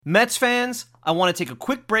Mets fans, I want to take a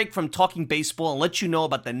quick break from talking baseball and let you know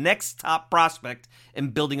about the next top prospect in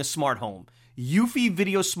building a smart home. Eufy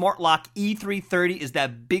Video Smart Lock E330 is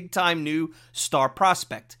that big-time new star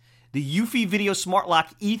prospect. The Eufy Video Smart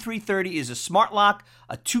Lock E330 is a smart lock,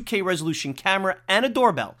 a 2K resolution camera, and a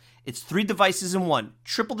doorbell. It's 3 devices in one,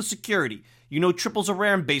 triple the security. You know triples are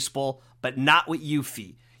rare in baseball, but not with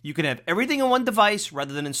Eufy. You can have everything in one device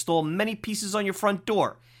rather than install many pieces on your front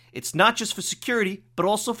door. It's not just for security, but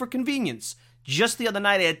also for convenience. Just the other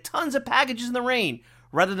night, I had tons of packages in the rain.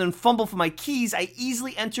 Rather than fumble for my keys, I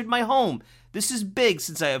easily entered my home. This is big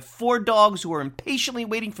since I have 4 dogs who are impatiently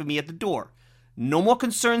waiting for me at the door. No more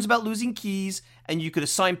concerns about losing keys, and you could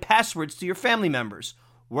assign passwords to your family members.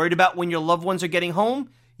 Worried about when your loved ones are getting home?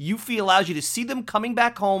 Eufy allows you to see them coming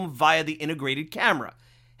back home via the integrated camera.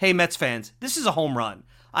 Hey Mets fans, this is a home run.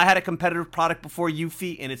 I had a competitive product before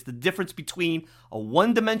Eufy, and it's the difference between a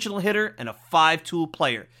one-dimensional hitter and a 5-tool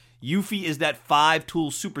player. Eufy is that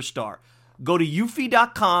 5-tool superstar. Go to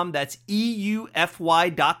eufy.com, that's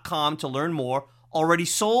EUFY.com to learn more. Already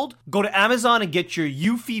sold? Go to Amazon and get your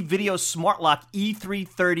Eufy Video Smart Lock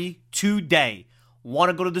E330 today.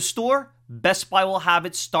 Want to go to the store? Best Buy will have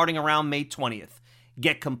it starting around May 20th.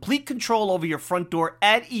 Get complete control over your front door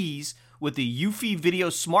at ease with the Eufy Video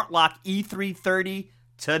Smart Lock E330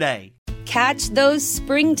 today. Catch those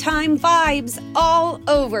springtime vibes all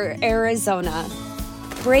over Arizona.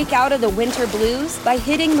 Break out of the winter blues by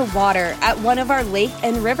hitting the water at one of our lake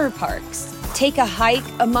and river parks. Take a hike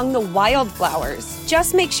among the wildflowers.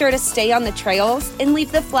 Just make sure to stay on the trails and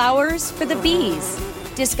leave the flowers for the bees.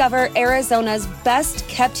 Discover Arizona's best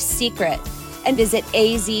kept secret and visit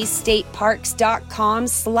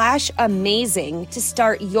azstateparks.com/amazing to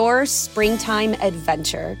start your springtime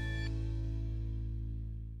adventure.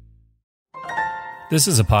 This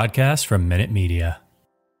is a podcast from Minute Media.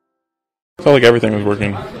 Felt like everything was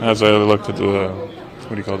working as I looked at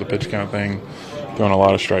the pitch count thing. Throwing a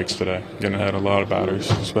lot of strikes today, getting ahead of a lot of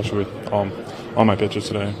batters, especially with all my pitches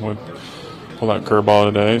today. Would pull that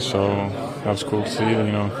curveball today, so that was cool to see.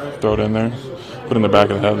 Throw it in there, put it in the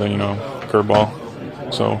back of the head, curveball.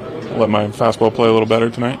 So let my fastball play a little better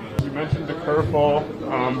tonight. You mentioned the curveball.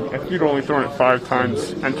 If you'd only thrown it 5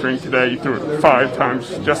 times entering today, you threw it 5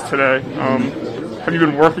 times just today. Have you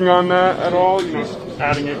been working on that at all?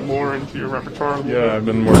 Adding it more into your repertoire? Yeah, I've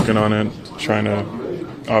been working on it, trying to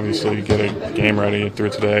obviously get a game ready. I threw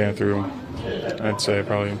it today. I threw, I'd say,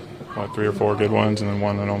 probably 3 or 4 good ones, and then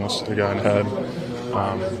one that almost got in the head.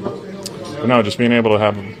 But no, just being able to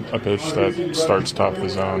have a pitch that starts top of the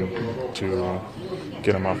zone to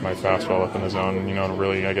get him off my fastball up in the zone, to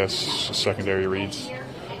really, I guess, secondary reads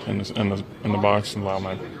in the box and allow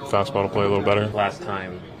my fastball to play a little better. Last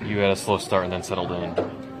time you had a slow start and then settled in.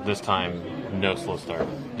 This time, no slow start.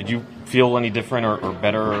 Did you feel any different or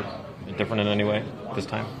better or different in any way this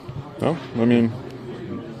time? No,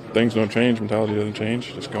 things don't change. Mentality doesn't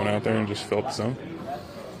change. Just going out there and just fill up the zone.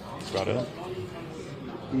 That's about it.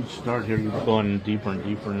 Each start here, you're going deeper and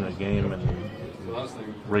deeper in the game and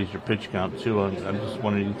raise your pitch count too. I'm just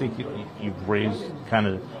wondering, do you think you've raised kind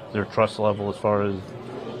of their trust level as far as,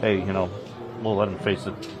 hey, we'll let him face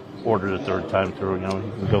it, order the 3rd time through, he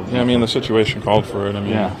can go. Yeah, the situation called for it.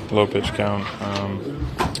 Low pitch count, and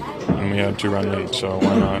we had 2-run lead, so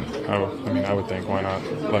why not? I would think, why not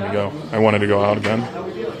let me go? I wanted to go out again.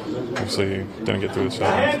 Obviously, didn't get through the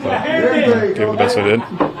 7th, but gave it the best I did.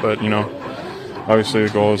 But, obviously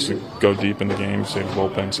the goal is to go deep in the game, save the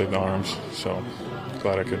bullpen, save the arms. So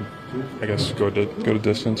glad I could, I guess, go to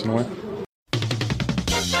distance in a way.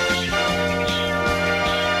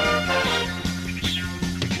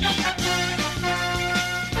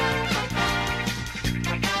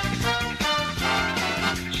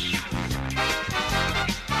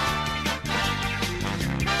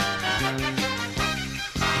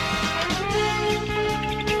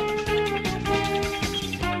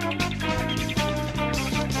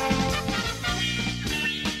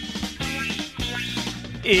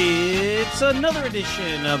 It's another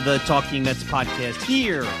edition of the Talking Mets podcast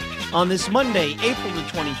here on this Monday, April the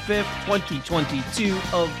 25th, 2022.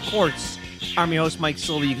 Of course, I'm your host, Mike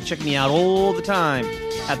Silva. You can check me out all the time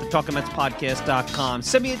at the TalkingMetsPodcast.com.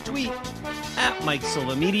 Send me a tweet at Mike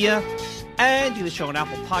Silva Media, and do the show on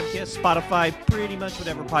Apple Podcasts, Spotify, pretty much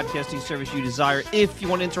whatever podcasting service you desire. If you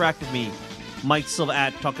want to interact with me, Mike Silva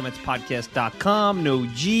at TalkingMetsPodcast.com. No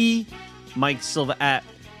G. Mike Silva at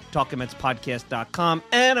TalkingMetsPodcast.com.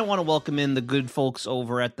 And I want to welcome in the good folks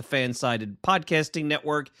over at the Fansided Podcasting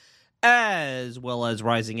Network, as well as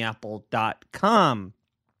RisingApple.com.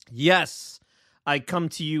 Yes, I come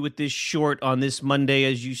to you with this short on this Monday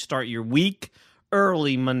as you start your week.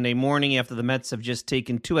 early Monday morning after the Mets have just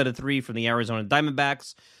taken 2 out of 3 from the Arizona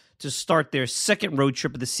Diamondbacks to start their second road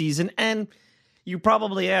trip of the season. And you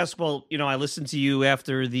probably ask, well, I listened to you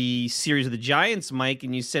after the series of the Giants, Mike,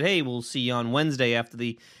 and you said, hey, we'll see you on Wednesday after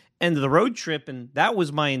the end of the road trip. And that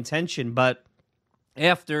was my intention. But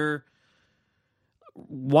after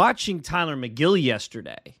watching Tyler McGill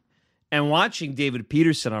yesterday and watching David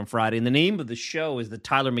Peterson on Friday, and the name of the show is the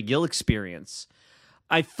Tyler McGill Experience,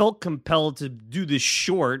 I felt compelled to do this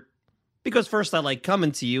short because first I like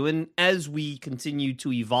coming to you, and as we continue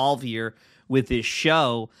to evolve here with this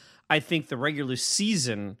show, I think the regular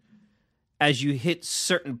season, as you hit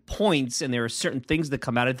certain points and there are certain things that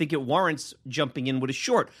come out, I think it warrants jumping in with a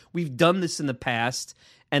short. We've done this in the past,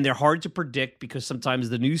 and they're hard to predict because sometimes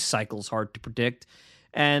the news cycle's hard to predict,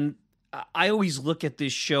 and I always look at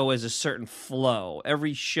this show as a certain flow.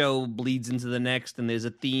 Every show bleeds into the next, and there's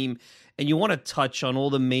a theme, and you want to touch on all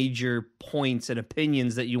the major points and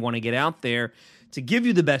opinions that you want to get out there to give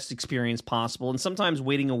you the best experience possible, and sometimes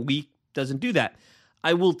waiting a week doesn't do that.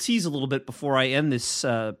 I will tease a little bit before I end this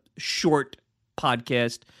short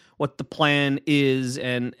podcast what the plan is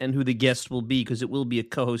and who the guest will be, because it will be a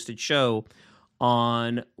co-hosted show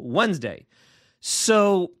on Wednesday.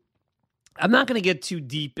 So I'm not going to get too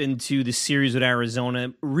deep into the series with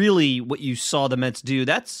Arizona. Really, what you saw the Mets do,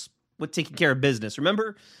 that's what taking care of business.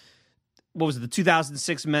 Remember, what was it, the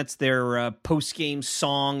 2006 Mets, their post-game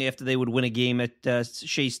song after they would win a game at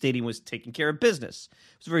Shea Stadium was taking care of business.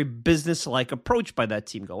 It was a very business-like approach by that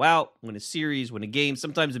team. Go out, win a series, win a game.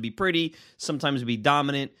 Sometimes it'd be pretty, sometimes it'd be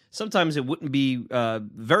dominant, sometimes it wouldn't be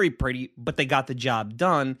very pretty, but they got the job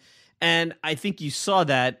done. And I think you saw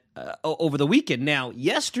that over the weekend. Now,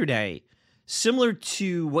 yesterday, similar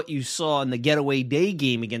to what you saw in the getaway day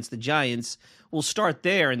game against the Giants, we'll start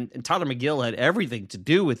there, and Tyler McGill had everything to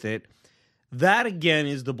do with it. That, again,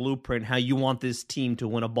 is the blueprint, how you want this team to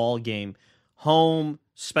win a ball game. Home,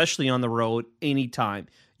 especially on the road, anytime.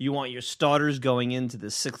 You want your starters going into the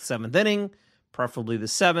 6th, 7th inning, preferably the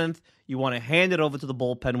 7th. You want to hand it over to the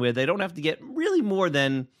bullpen where they don't have to get really more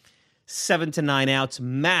than 7 to 9 outs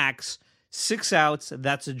max. 6 outs,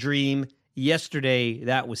 that's a dream. Yesterday,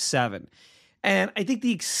 that was 7. And I think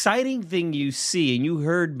the exciting thing you see, and you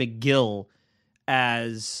heard McGill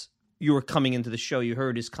as you were coming into the show, you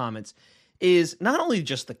heard his comments, is not only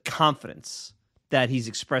just the confidence that he's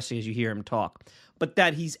expressing as you hear him talk, but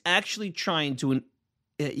that he's actually trying to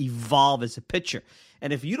evolve as a pitcher.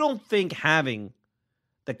 And if you don't think having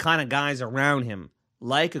the kind of guys around him,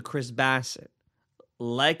 like a Chris Bassett,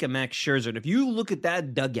 like a Max Scherzer, and if you look at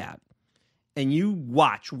that dugout and you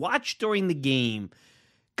watch during the game,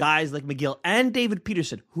 guys like McGill and David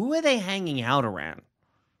Peterson, who are they hanging out around?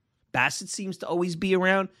 Bassett seems to always be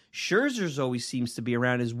around. Scherzer's always seems to be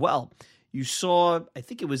around as well. You saw, I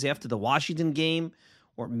think it was after the Washington game,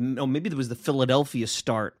 or maybe it was the Philadelphia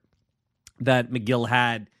start that McGill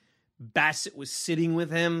had. Bassett was sitting with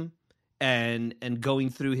him and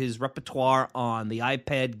going through his repertoire on the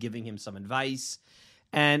iPad, giving him some advice.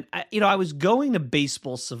 And, I was going to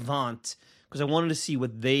Baseball Savant because I wanted to see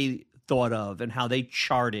what they thought of and how they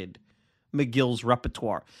charted McGill's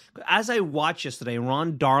repertoire. As I watched yesterday,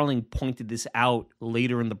 Ron Darling pointed this out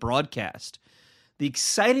later in the broadcast. The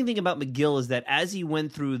exciting thing about McGill is that as he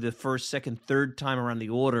went through the first, second, third time around the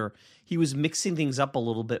order, he was mixing things up a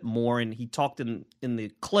little bit more, and he talked in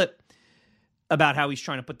the clip about how he's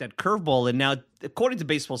trying to put that curveball in. Now, according to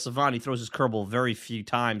Baseball Savant, he throws his curveball very few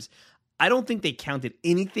times. I don't think they counted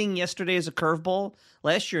anything yesterday as a curveball.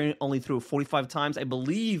 Last year, he only threw it 45 times. I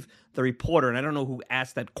believe the reporter, and I don't know who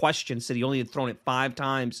asked that question, said he only had thrown it 5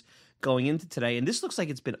 times going into today. And this looks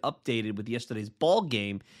like it's been updated with yesterday's ball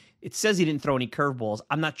game. It says he didn't throw any curveballs.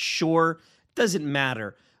 I'm not sure. Doesn't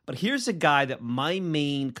matter. But here's a guy that my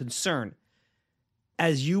main concern,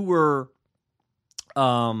 as you were,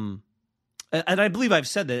 and I believe I've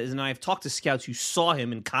said that, and I've talked to scouts who saw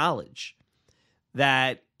him in college,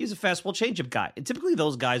 that he's a fastball changeup guy. And typically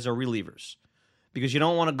those guys are relievers because you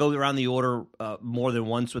don't want to go around the order more than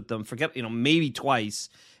once with them. Forget, maybe twice.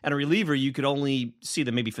 And a reliever, you could only see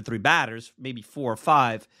them maybe for 3 batters, maybe 4 or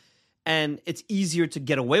 5. And it's easier to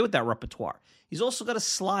get away with that repertoire. He's also got a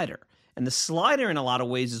slider. And the slider, in a lot of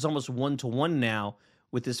ways, is almost 1-to-1 now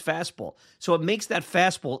with his fastball. So it makes that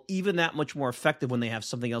fastball even that much more effective when they have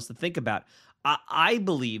something else to think about. I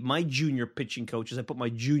believe my junior pitching coach, as I put my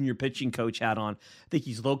junior pitching coach hat on, I think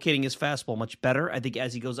he's locating his fastball much better. I think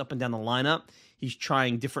as he goes up and down the lineup, he's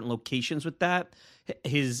trying different locations with that.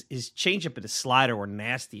 His changeup and his slider were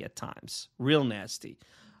nasty at times, real nasty.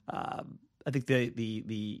 I think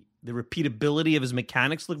the repeatability of his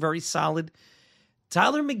mechanics look very solid.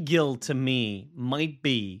 Tyler McGill, to me, might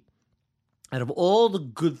be out of all the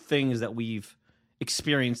good things that we've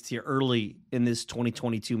experienced here early in this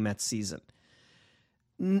 2022 Mets season,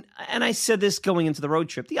 and I said this going into the road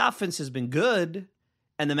trip, the offense has been good,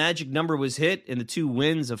 and the magic number was hit in the 2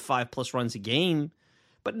 wins of 5+ runs a game,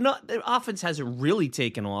 but the offense hasn't really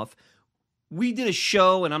taken off. We did a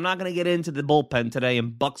show, and I'm not going to get into the bullpen today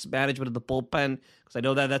and Buck's management of the bullpen because I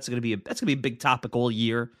know that's going to be a big topic all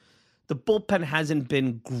year. The bullpen hasn't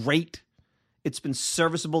been great. It's been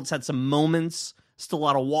serviceable. It's had some moments. Still a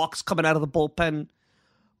lot of walks coming out of the bullpen.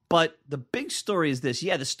 But the big story is this.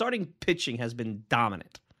 Yeah, the starting pitching has been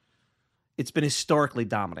dominant. It's been historically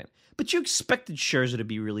dominant. But you expected Scherzer to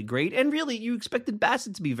be really great, and really you expected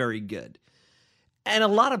Bassett to be very good. And a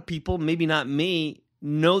lot of people, maybe not me,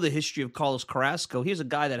 know the history of Carlos Carrasco. Here's a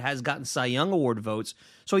guy that has gotten Cy Young Award votes.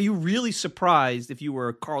 So are you really surprised if you were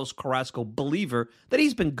a Carlos Carrasco believer that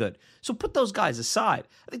he's been good? So put those guys aside.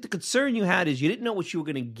 I think the concern you had is you didn't know what you were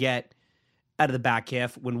going to get out of the back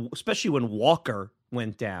half, especially when Walker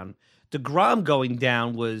went down. DeGrom going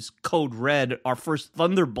down was code red, our first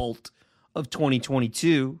thunderbolt of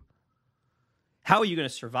 2022. How are you going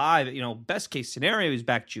to survive? Best case scenario, he's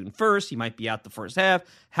back June 1st. He might be out the first half.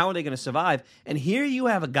 How are they going to survive? And here you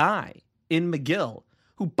have a guy in Megill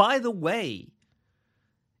who, by the way,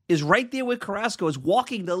 is right there with Carrasco, is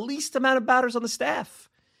walking the least amount of batters on the staff.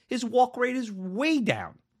 His walk rate is way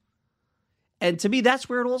down. And to me, that's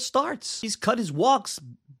where it all starts. He's cut his walks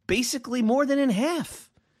basically more than in half.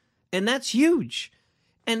 And that's huge.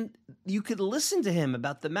 And you could listen to him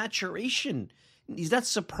about the maturation. He's not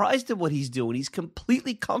surprised at what he's doing. He's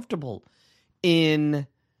completely comfortable in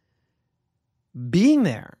being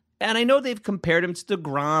there. And I know they've compared him to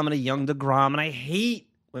DeGrom and a young DeGrom, and I hate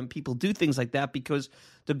when people do things like that because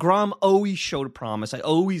DeGrom always showed promise. I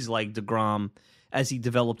always liked DeGrom as he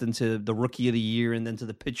developed into the Rookie of the Year and then to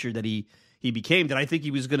the pitcher that he became. Did I think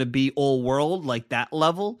he was going to be all-world like that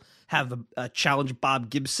level? Have a challenge Bob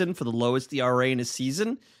Gibson for the lowest ERA in a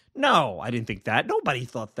season? No, I didn't think that. Nobody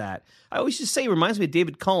thought that. I always just say, it reminds me of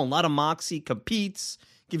David Cohen. A lot of moxie, competes,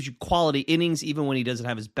 gives you quality innings even when he doesn't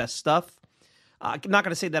have his best stuff. I'm not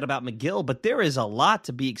going to say that about Megill, but there is a lot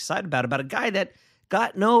to be excited about a guy that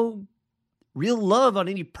got no real love on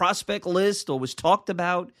any prospect list or was talked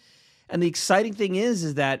about. And the exciting thing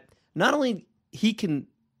is that not only he can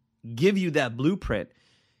give you that blueprint,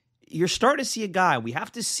 you're starting to see a guy. We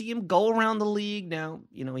have to see him go around the league now.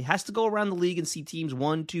 He has to go around the league and see teams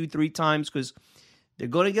 1, 2, 3 times because they're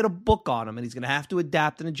going to get a book on him and he's going to have to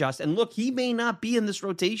adapt and adjust. And look, he may not be in this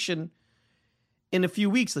rotation in a few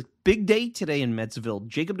weeks. Like, big day today in Metsville.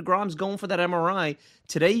 Jacob deGrom's going for that MRI.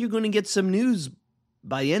 Today you're going to get some news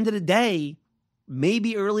by the end of the day,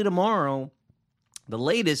 maybe early tomorrow, the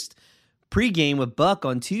latest pregame with Buck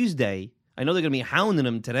on Tuesday. I know they're going to be hounding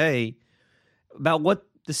him today about what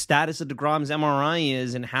the status of deGrom's MRI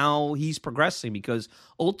is and how he's progressing, because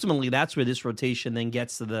ultimately that's where this rotation then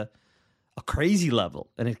gets to a crazy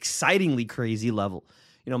level, an excitingly crazy level.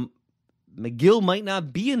 Megill might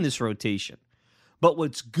not be in this rotation, but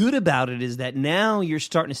what's good about it is that now you're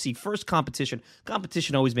starting to see first competition.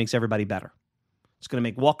 Competition always makes everybody better. It's going to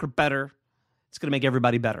make Walker better. It's going to make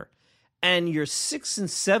everybody better. And your 6 and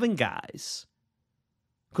 7 guys,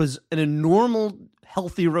 because in a normal,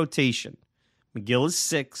 healthy rotation, Megill is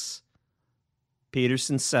 6,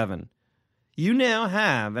 Peterson 7. You now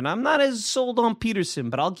have, and I'm not as sold on Peterson,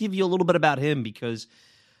 but I'll give you a little bit about him because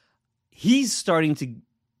he's starting to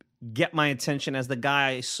get my attention as the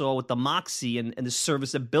guy I saw with the moxie and the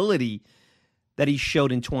serviceability that he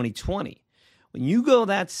showed in 2020. When you go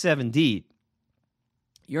that 7 deep,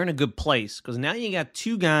 you're in a good place because now you got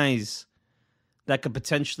 2 guys that could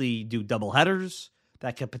potentially do doubleheaders,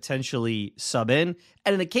 that could potentially sub in.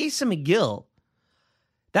 And in the case of Megill,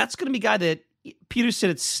 that's going to be a guy that Peterson,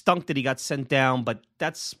 it stunk that he got sent down, but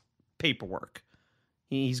that's paperwork.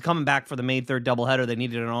 He's coming back for the May 3rd doubleheader. They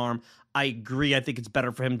needed an arm. I agree. I think it's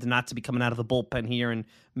better for him to not to be coming out of the bullpen here and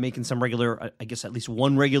making some regular, I guess at least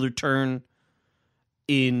one regular turn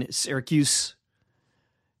in Syracuse.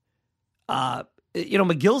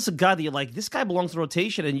 Megill's a guy that you're like, this guy belongs to the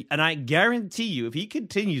rotation, and I guarantee you, if he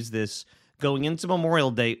continues this going into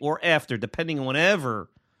Memorial Day or after, depending on whenever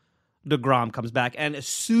DeGrom comes back, and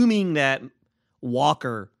assuming that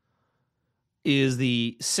Walker is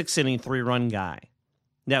the 6-inning 3-run guy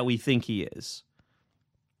that we think he is,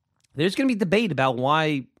 there's going to be debate about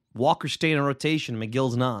why Walker's staying in rotation and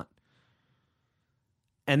Megill's not.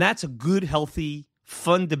 And that's a good, healthy,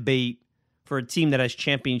 fun debate for a team that has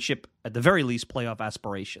championship, at the very least, playoff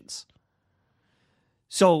aspirations.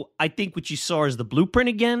 So I think what you saw is the blueprint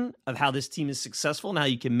again of how this team is successful and how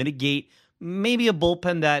you can mitigate maybe a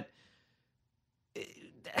bullpen that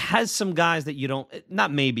has some guys that you don't,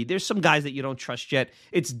 not maybe, there's some guys that you don't trust yet.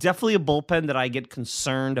 It's definitely a bullpen that I get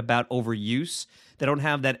concerned about overuse. They don't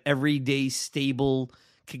have that everyday stable,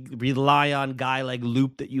 rely on guy like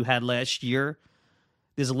Loop that you had last year.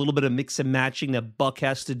 There's a little bit of mix and matching that Buck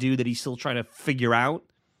has to do that he's still trying to figure out.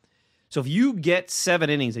 So if you get 7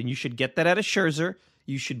 innings, and you should get that out of Scherzer,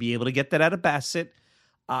 you should be able to get that out of Bassett.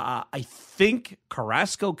 I think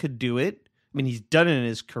Carrasco could do it. I mean, he's done it in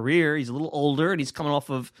his career. He's a little older, and he's coming off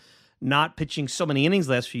of not pitching so many innings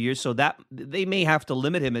last few years, so that they may have to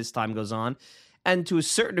limit him as time goes on. And to a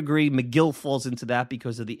certain degree, McGill falls into that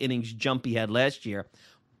because of the innings jump he had last year.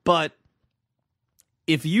 But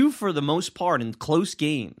if you, for the most part, in close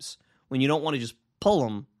games, when you don't want to just pull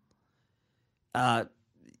them,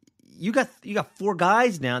 you got 4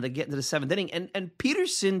 guys now that get into the 7th inning, and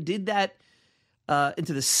Peterson did that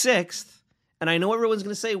into the 6th. And I know everyone's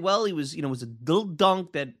going to say, well, he was, was a little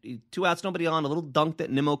dunk that 2 outs, nobody on, a little dunk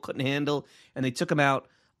that Nimmo couldn't handle, and they took him out.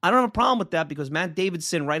 I don't have a problem with that because Matt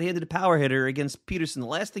Davidson, right-handed power hitter against Peterson, the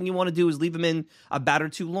last thing you want to do is leave him in a batter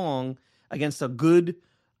too long against a good,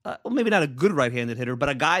 well, maybe not a good right-handed hitter, but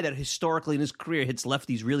a guy that historically in his career hits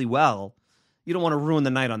lefties really well. You don't want to ruin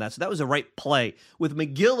the night on that. So that was the right play. With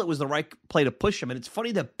McGill, it was the right play to push him. And it's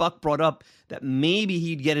funny that Buck brought up that maybe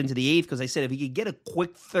he'd get into the 8th because I said if he could get a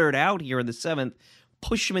quick third out here in the 7th,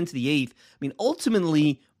 push him into the 8th. I mean,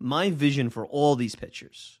 ultimately, my vision for all these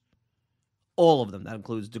pitchers, all of them, that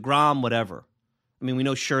includes DeGrom, whatever. I mean, we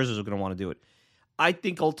know Scherzer's going to want to do it. I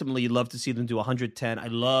think ultimately you'd love to see them do 110. I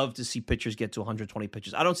love to see pitchers get to 120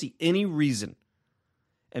 pitches. I don't see any reason,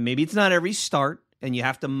 and maybe it's not every start, and you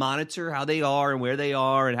have to monitor how they are and where they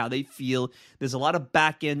are and how they feel. There's a lot of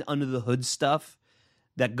back end under the hood stuff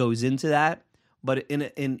that goes into that. But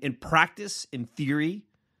in practice, in theory,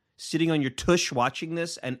 sitting on your tush watching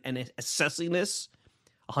this and assessing this,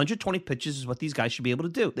 120 pitches is what these guys should be able to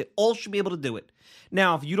do. They all should be able to do it.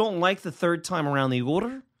 Now, if you don't like the third time around the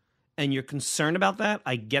order and you're concerned about that,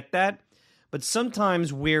 I get that. But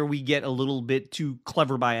sometimes where we get a little bit too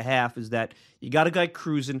clever by a half is that you got a guy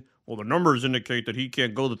cruising. Well, the numbers indicate that he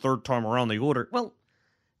can't go the third time around the order. Well,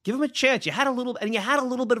 give him a chance. You had a little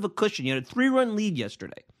bit of a cushion. You had a 3-run lead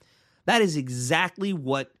yesterday. That is exactly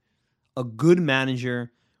what a good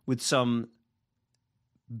manager with some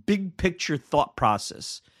big picture thought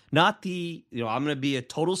process, not the, I'm going to be a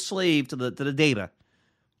total slave to the data.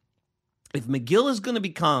 If McGill is going to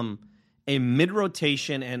become a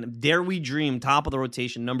mid-rotation and dare we dream top of the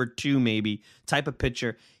rotation, number 2 maybe, type of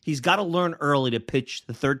pitcher, he's got to learn early to pitch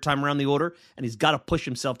the third time around the order, and he's got to push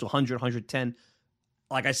himself to 100, 110.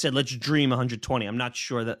 Like I said, let's dream 120. I'm not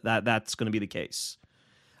sure that's going to be the case.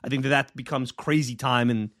 I think that becomes crazy time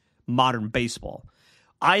in modern baseball.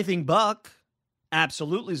 I think Buck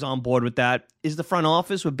absolutely is on board with that. Is the front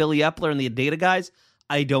office with Billy Epler and the data guys?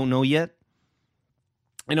 I don't know yet.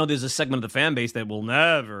 I know there's a segment of the fan base that will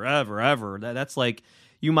never, ever, ever. That's like,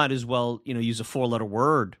 you might as well, use a 4-letter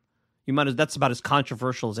word. That's about as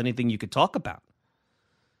controversial as anything you could talk about.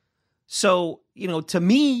 So, to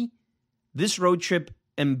me, this road trip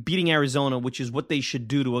and beating Arizona, which is what they should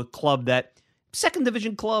do to a club that, second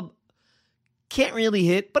division club, can't really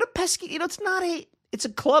hit, but a pesky, it's a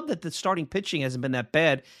club that the starting pitching hasn't been that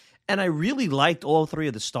bad. And I really liked all 3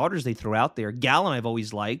 of the starters they threw out there. Gallen I've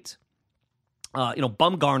always liked.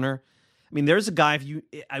 Bumgarner. I mean, there's a guy,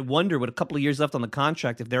 I wonder, with a couple of years left on the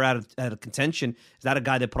contract, if they're out of contention, is that a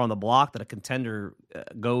guy they put on the block that a contender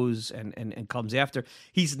goes and comes after?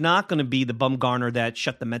 He's not going to be the Bumgarner that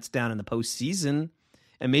shut the Mets down in the postseason.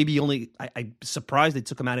 And maybe I'm surprised they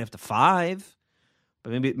took him out after 5.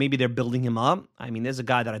 But maybe they're building him up. I mean, there's a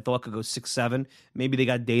guy that I thought could go 6-7. Maybe they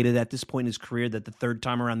got dated at this point in his career that the third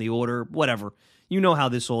time around the order, whatever. You know how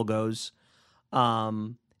this all goes.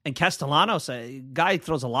 And Castellanos, a guy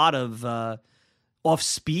throws a lot of off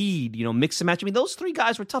speed, mix and match. I mean, those 3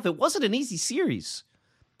 guys were tough. It wasn't an easy series.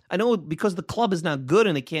 I know because the club is not good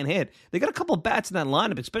and they can't hit. They got a couple of bats in that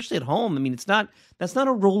lineup, especially at home. I mean, that's not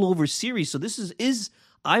a rollover series. So this is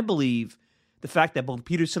I believe, the fact that both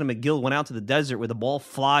Peterson and McGill went out to the desert where the ball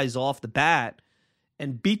flies off the bat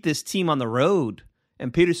and beat this team on the road.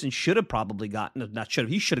 And Peterson should have probably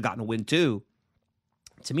he should have gotten a win too.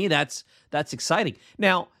 To me, that's exciting.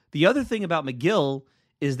 Now, the other thing about McGill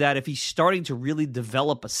is that if he's starting to really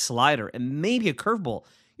develop a slider and maybe a curveball,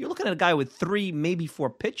 you're looking at a guy with 3, maybe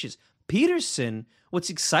 4 pitches. Peterson,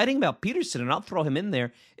 what's exciting about Peterson, and I'll throw him in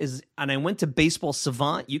there, is, and I went to Baseball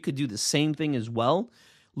Savant, you could do the same thing as well.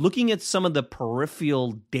 Looking at some of the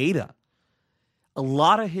peripheral data, a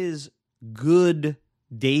lot of his good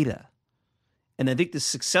data, and I think the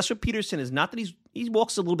success with Peterson is not that he's He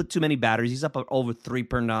walks a little bit too many batters. He's up at over 3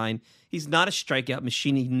 per 9. He's not a strikeout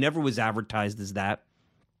machine. He never was advertised as that.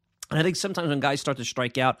 And I think sometimes when guys start to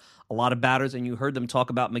strike out a lot of batters, and you heard them talk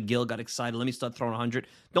about McGill, got excited, let me start throwing 100.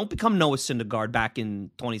 Don't become Noah Syndergaard back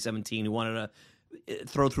in 2017 who wanted to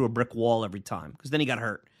throw through a brick wall every time, because then he got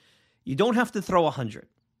hurt. You don't have to throw 100.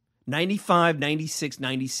 95, 96,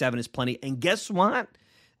 97 is plenty. And guess what?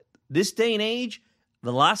 This day and age,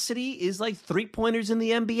 velocity is like three-pointers in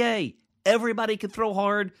the NBA. Everybody can throw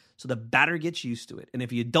hard, so the batter gets used to it. And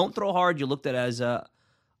if you don't throw hard, you're looked at as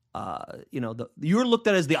you're looked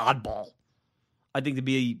at as the oddball. I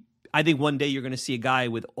think one day you're going to see a guy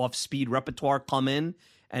with off-speed repertoire come in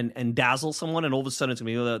and dazzle someone, and all of a sudden it's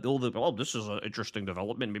going to be, oh, this is an interesting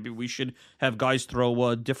development. Maybe we should have guys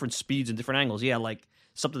throw different speeds and different angles. Yeah, like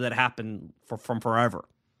something that happened from forever.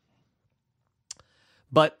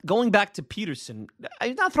 But going back to Peterson,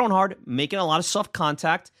 he's not throwing hard, making a lot of soft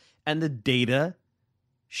contact, and the data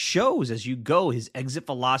shows as you go, his exit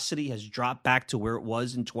velocity has dropped back to where it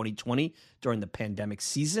was in 2020 during the pandemic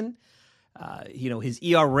season. His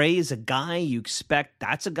ERA is a guy you expect.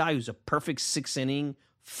 That's a guy who's a perfect 6-inning,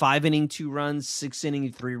 5-inning, 2 runs,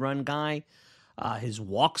 6-inning, 3-run guy. His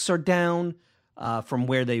walks are down from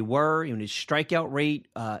where they were. His strikeout rate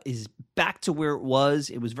is back to where it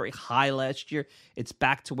was. It was very high last year. It's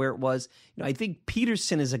back to where it was. I think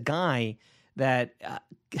Peterson is a guy that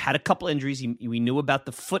had a couple injuries. We knew about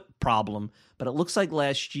the foot problem, but it looks like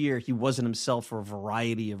last year he wasn't himself for a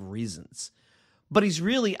variety of reasons. But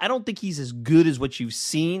I don't think he's as good as what you've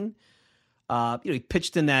seen. He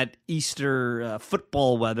pitched in that Easter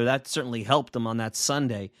football weather. That certainly helped him on that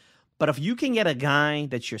Sunday. But if you can get a guy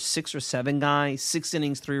that's your 6 or 7 guy, 6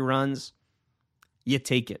 innings, 3 runs, you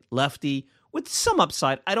take it. Lefty with some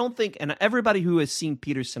upside. I don't think, and everybody who has seen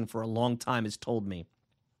Peterson for a long time has told me,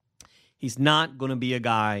 he's not going to be a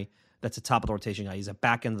guy that's a top of the rotation guy. He's a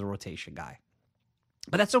back end of the rotation guy.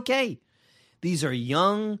 But that's okay. These are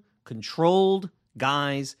young, controlled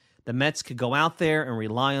guys. The Mets could go out there and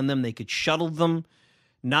rely on them. They could shuttle them.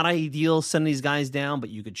 Not ideal sending these guys down,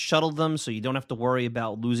 but you could shuttle them so you don't have to worry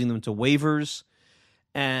about losing them to waivers.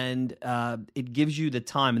 And it gives you the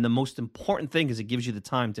time. And the most important thing is it gives you the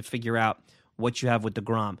time to figure out what you have with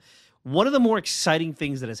DeGrom. One of the more exciting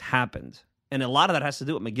things that has happened, and a lot of that has to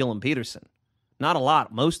do with McGill and Peterson, not a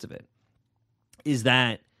lot, most of it, is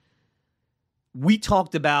that we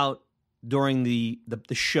talked about during the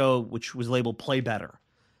show, which was labeled Play Better.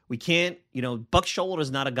 We can't, Buck Showalter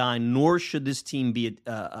is not a guy, nor should this team be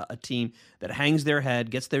a team that hangs their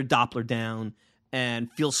head, gets their Doppler down,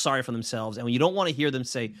 and feels sorry for themselves. And when you don't want to hear them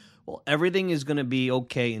say, well, everything is going to be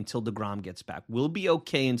okay until DeGrom gets back. We'll be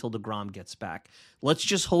okay until DeGrom gets back. Let's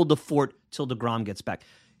just hold the fort till DeGrom gets back.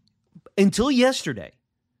 Until yesterday,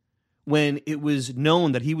 when it was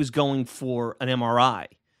known that he was going for an MRI,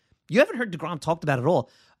 you haven't heard DeGrom talked about it at all.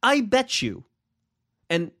 I bet you,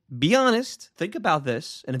 and be honest, think about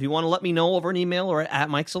this, and if you want to let me know over an email or at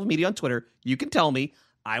Mike Silva Media on Twitter, you can tell me.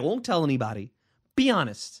 I won't tell anybody. Be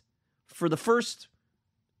honest. For the first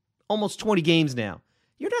almost 20 games now,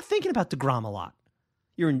 you're not thinking about DeGrom a lot.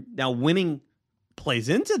 You're now winning plays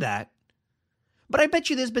into that. But I bet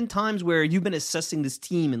you there's been times where you've been assessing this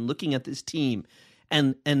team and looking at this team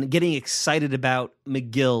and getting excited about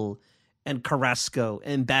McGill and Carrasco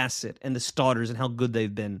and Bassett and the starters and how good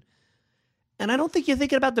they've been. And I don't think you're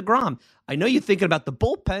thinking about DeGrom. I know you're thinking about the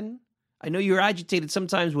bullpen. I know you're agitated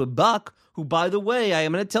sometimes with Buck, who, by the way, I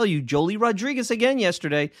am going to tell you, Joely Rodriguez again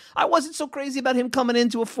yesterday. I wasn't so crazy about him coming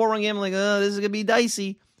into a 4-run game. I'm like, this is going to be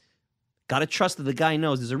dicey. Got to trust that the guy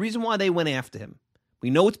knows. There's a reason why they went after him.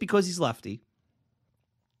 We know it's because he's lefty.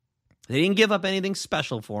 They didn't give up anything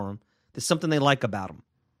special for him. There's something they like about him.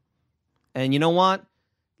 And you know what?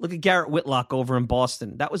 Look at Garrett Whitlock over in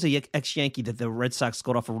Boston. That was a ex-Yankee that the Red Sox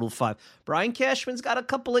scored off of Rule 5. Brian Cashman's got a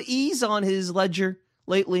couple of E's on his ledger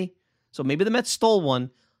lately. So maybe the Mets stole one.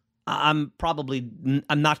 I'm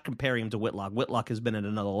not comparing him to Whitlock. Whitlock has been at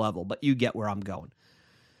another level, but you get where I'm going.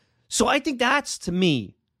 So I think that's, to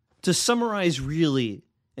me, to summarize really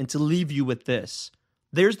and to leave you with this,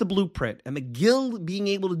 there's the blueprint. And McGill being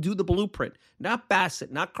able to do the blueprint, not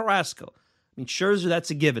Bassett, not Carrasco. I mean, Scherzer, that's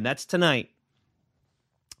a given. That's tonight.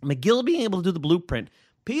 McGill being able to do the blueprint.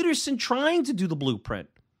 Peterson trying to do the blueprint.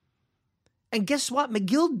 And guess what?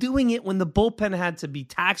 McGill doing it when the bullpen had to be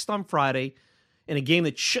taxed on Friday in a game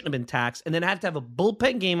that shouldn't have been taxed, and then had to have a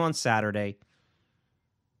bullpen game on Saturday.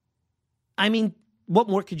 I mean, what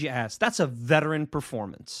more could you ask? That's a veteran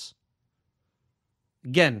performance.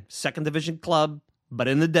 Again, second division club, but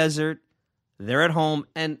in the desert. They're at home.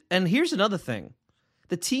 And here's another thing.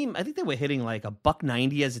 The team, I think they were hitting like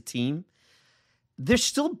 $190 as a team. they're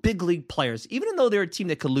still big league players, even though they're a team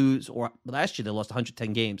that could lose, or last year they lost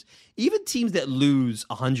 110 games. Even teams that lose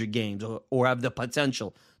 100 games or have the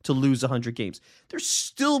potential to lose 100 games, they're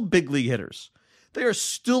still big league hitters. They are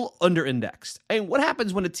still under-indexed. And what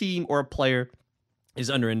happens when a team or a player is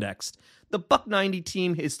under-indexed? The .90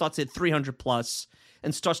 team starts at 300 plus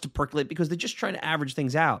and starts to percolate because they're just trying to average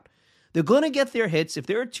things out. They're going to get their hits. If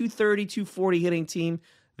they're a 230, 240 hitting team,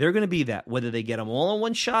 they're going to be that. Whether they get them all in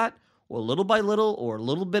one shot or little by little or a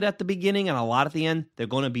little bit at the beginning and a lot at the end, they're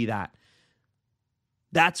going to be that.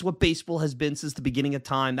 That's what baseball has been since the beginning of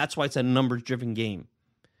time. That's why it's a numbers-driven game.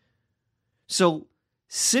 So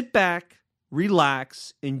sit back,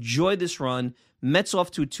 relax, enjoy this run. Mets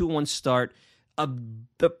off to a 2-1 start.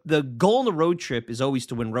 The goal in the road trip is always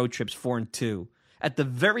to win road trips 4-2. At the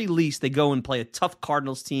very least, they go and play a tough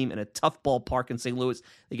Cardinals team in a tough ballpark in St. Louis.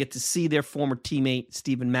 They get to see their former teammate,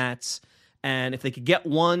 Steven Matz. And if they could get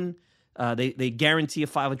one, they guarantee a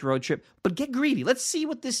 500 road trip. But get greedy. Let's see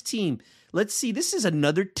what this team... Let's see. This is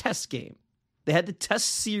another test game. They had the test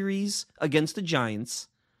series against the Giants,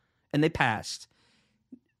 and they passed.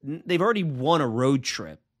 They've already won a road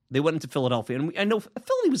trip. They went into Philadelphia. And I know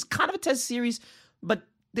Philly was kind of a test series, but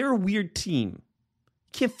they're a weird team.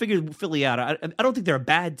 Can't figure Philly out. I don't think they're a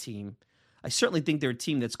bad team. I certainly think they're a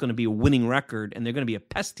team that's going to be a winning record, and they're going to be a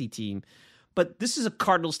pesty team. But this is a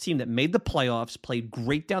Cardinals team that made the playoffs, played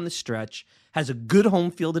great down the stretch, has a good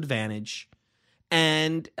home field advantage.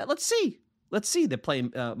 And let's see. They're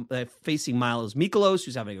playing, facing Miles Mikolas,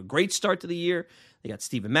 who's having a great start to the year. They got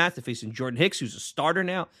Steven Matz. They're facing Jordan Hicks, who's a starter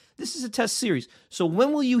now. This is a test series. So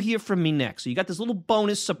when will you hear from me next? So you got this little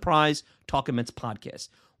bonus surprise Talking Mets podcast.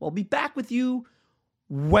 Well, I'll be back with you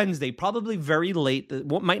Wednesday, probably very late.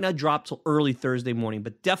 What might not drop till early Thursday morning,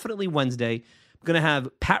 but definitely Wednesday. I'm going to have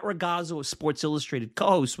Pat Ragazzo of Sports Illustrated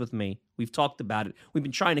co-host with me. We've talked about it. We've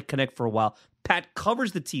been trying to connect for a while. Pat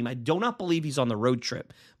covers the team. I do not believe he's on the road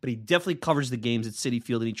trip, but he definitely covers the games at Citi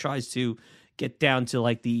Field, and he tries to get down to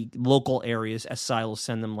like the local areas. SI will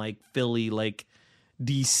send them like Philly, like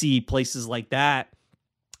DC, places like that.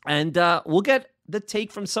 And we'll get the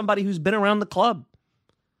take from somebody who's been around the club.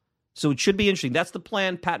 So it should be interesting. That's the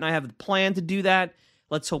plan. Pat and I have the plan to do that.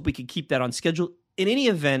 Let's hope we can keep that on schedule. In any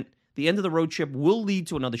event, the end of the road trip will lead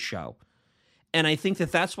to another show. And I think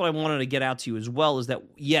that that's what I wanted to get out to you as well, is that,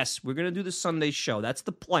 yes, we're going to do the Sunday show. That's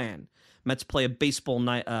the plan. Mets play a baseball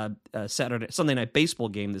night, Sunday night baseball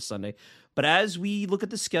game this Sunday. But as we look at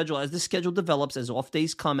the schedule, as the schedule develops, as off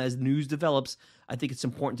days come, as news develops, I think it's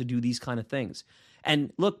important to do these kind of things.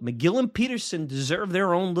 And look, McGill and Peterson deserve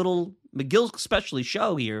their own little, McGill especially,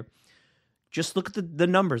 show here. Just look at the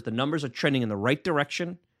numbers. The numbers are trending in the right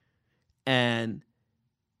direction. And,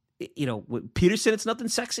 you know, with Peterson, it's nothing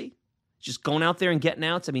sexy. Just going out there and getting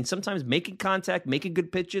outs. I mean, sometimes making contact, making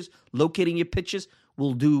good pitches, locating your pitches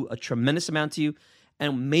will do a tremendous amount to you.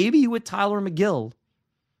 And maybe with Tyler McGill,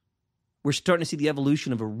 we're starting to see the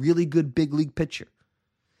evolution of a really good big league pitcher.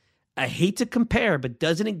 I hate to compare, but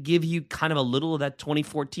doesn't it give you kind of a little of that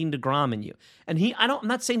 2014 DeGrom in you? And I'm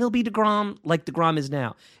not saying he'll be DeGrom like DeGrom is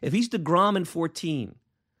now. If he's DeGrom in 14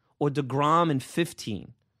 or DeGrom in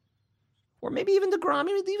 15, or maybe even DeGrom,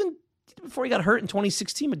 even before he got hurt in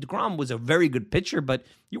 2016, but DeGrom was a very good pitcher, but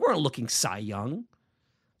you weren't looking Cy Young.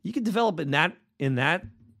 You could develop in that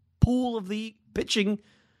pool of the pitching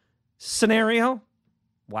scenario.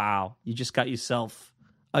 Wow, you just got yourself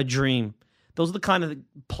a dream. Those are the kind of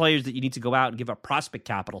players that you need to go out and give up prospect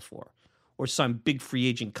capital for, or some big free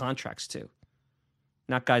agent contracts to.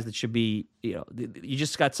 Not guys that should be, you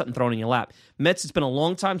just got something thrown in your lap. Mets, it's been a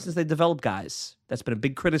long time since they developed guys. That's been a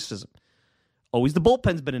big criticism. Always the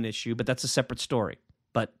bullpen's been an issue, but that's a separate story.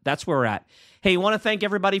 But that's where we're at. Hey, I want to thank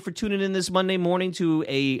everybody for tuning in this Monday morning to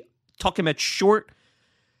a Talking Mets short.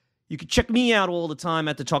 You can check me out all the time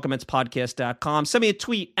at the TalkingMetsPodcast.com. Send me a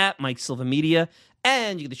tweet at Mike Silva Media.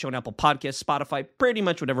 And you get the show on Apple Podcasts, Spotify, pretty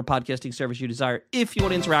much whatever podcasting service you desire. If you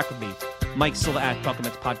want to interact with me, Mike Silva at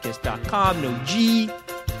TalkingMetsPodcast.com. No G.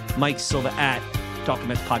 Mike Silva at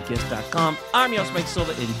TalkingMetsPodcast.com. I'm your host, Mike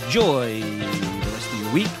Silva. Enjoy the rest of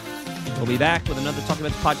your week. We'll be back with another Talking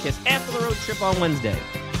Mets podcast after the road trip on Wednesday.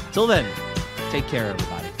 Till then, take care,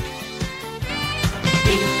 everybody.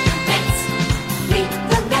 Meet the Mets. Meet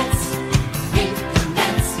the Mets. Meet the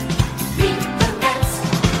Mets. Meet the Mets.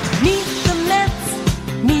 Meet the Mets.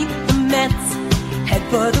 Meet the Mets. Head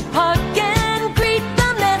for the park and greet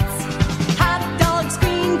the Mets. Hot dogs,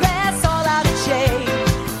 green grass, all out of shade.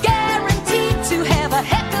 Guaranteed to have a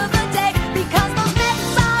heck of a day because those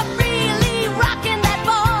Mets are really rocking that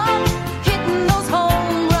ball. Hitting those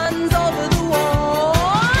home runs over the wall.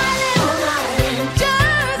 Long Island,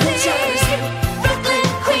 Jersey, Brooklyn,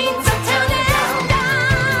 Queens, uptown and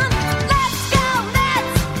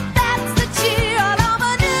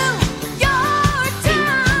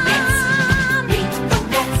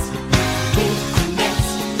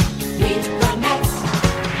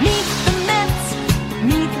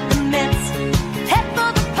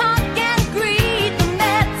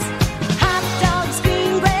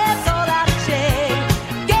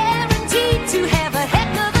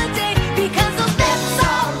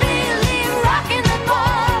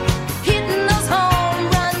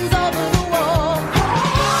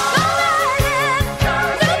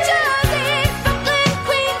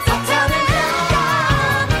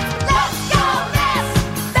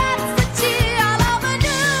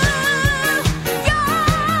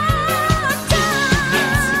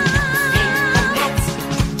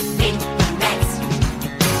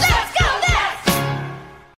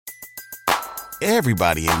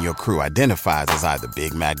Everybody in your crew identifies as either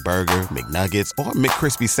Big Mac Burger, McNuggets, or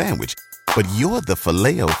McCrispy Sandwich. But you're the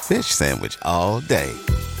Filet-O-Fish Sandwich all day.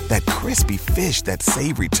 That crispy fish, that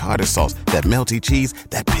savory tartar sauce, that melty cheese,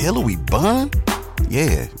 that pillowy bun.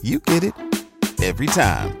 Yeah, you get it. Every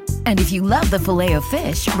time. And if you love the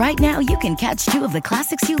Filet-O-Fish, right now you can catch two of the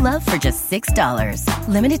classics you love for just $6.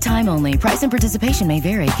 Limited time only. Price and participation may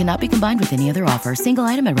vary. Cannot be combined with any other offer. Single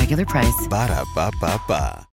item at regular price. Ba-da-ba-ba-ba.